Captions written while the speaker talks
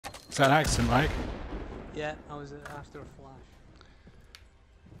that an accident, Mike? Yeah, I was after a flash.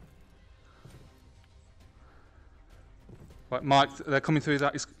 Right, Mike, they're coming through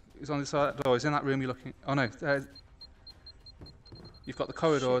that. He's on the side of that door. He's in that room you're looking. Oh no, you've got the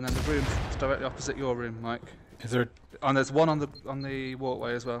corridor and then the room directly opposite your room, Mike. Is there? And there's one on the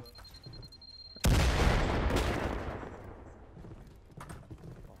walkway as well.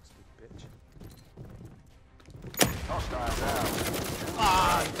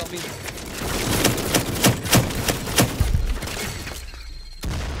 Ah, you got me.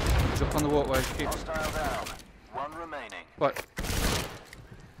 He's up on the walkway. Hostile down. One remaining. Right.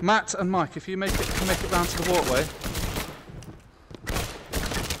 Matt and Mike, if you can make it round to the walkway.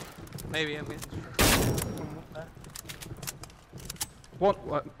 Maybe I'm getting from up there.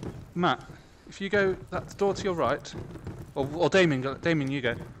 What? Matt, if you go that door to your right, or Damien, you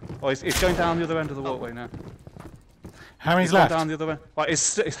go. Oh, he's going down the other end of the walkway now. How many's He's gone left? down the other end. Right,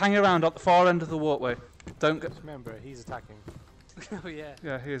 it's hanging around at the far end of the walkway. Don't go. Remember, he's attacking. Oh yeah.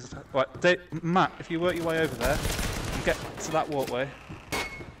 Yeah, he is. Right, Matt, if you work your way over there and get to that walkway,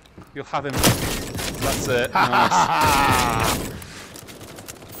 you'll have him. That's it. Nice.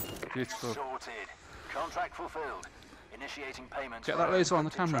 Beautiful. Sorted. Contract fulfilled. Initiating payments. Get that laser on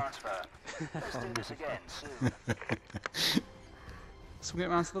the camera. Transfer. Let's do this again soon. Swing it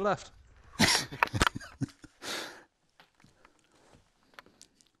round to the left.